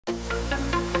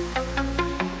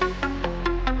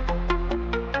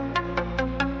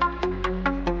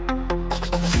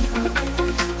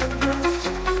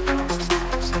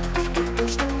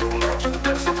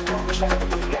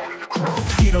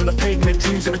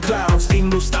clouds.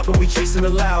 Ain't no stopping, we chasing the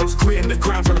louds. Creating the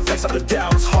ground, trying to flex out the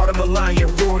doubts. Heart of a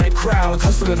lion, roaring at crowds.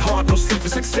 Hustling hard, no sleep for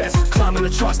success. Climbing the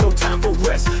charts, no time for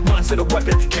rest. Mindset a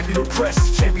weapon, can't be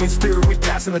repressed. Champion spirit, we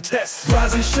passing the test.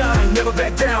 Rise and shine, never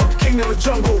back down. King of the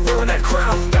jungle, wearing that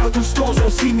crown. Battle through storms,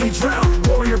 won't see me drown.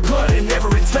 Warrior blood in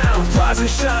every town. Rise and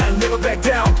shine, never back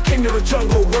down. King of the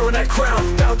jungle, wearing that crown.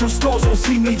 Battle through storms, won't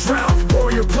see me drown.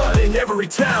 Warrior blood in every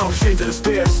town. Chained to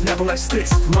despair, snapping like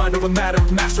sticks. Mind over matter,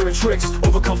 mastering tricks.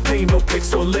 Overcome pain, no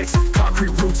picks or licks.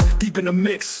 Concrete roots, deep in the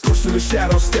mix. Push through the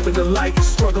shadows, step in the light.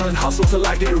 Struggle and hustle till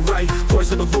I get it right.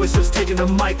 Voice of the voiceless, taking the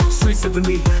mic. Sweet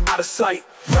symphony, out of sight.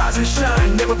 Rise and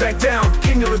shine, never back down.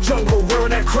 King of the jungle, wearing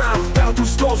that crown. Battle through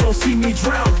storms, won't see me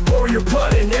drown. Warrior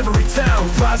blood in every town.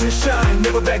 Rise and shine,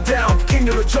 never back down. King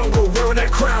of the jungle, wearing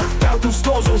that crown. Battle through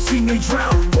storms, won't see me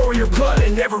drown. Warrior blood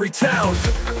in every town.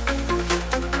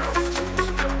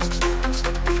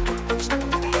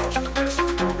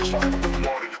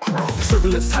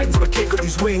 Turbulence tightens, but I can't cut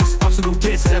these wings. Obstacle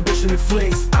dances, ambition and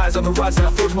flings. Eyes on the rise and I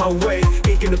forge my way.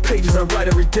 Ink in the pages, I write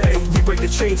every day. We break the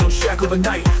chains, unshackle the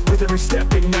night. With every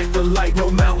step, ignite the light. No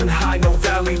mountain high, no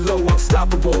valley low.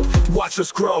 Unstoppable, watch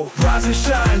us grow. Rise and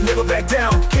shine, never back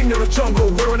down. King of the jungle,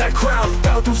 wearing that crown.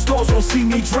 Battle through storms, won't see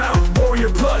me drown. Warrior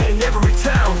blood in every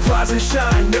town. Rise and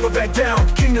shine, never back down.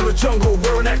 King of the jungle,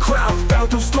 wearing that crown. Battle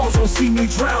through storms, won't see me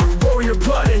drown. Warrior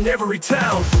blood in every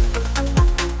town.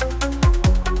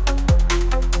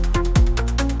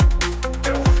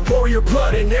 Warrior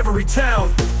blood in every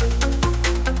town.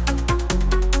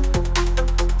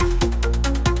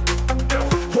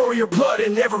 Warrior blood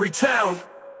in every town.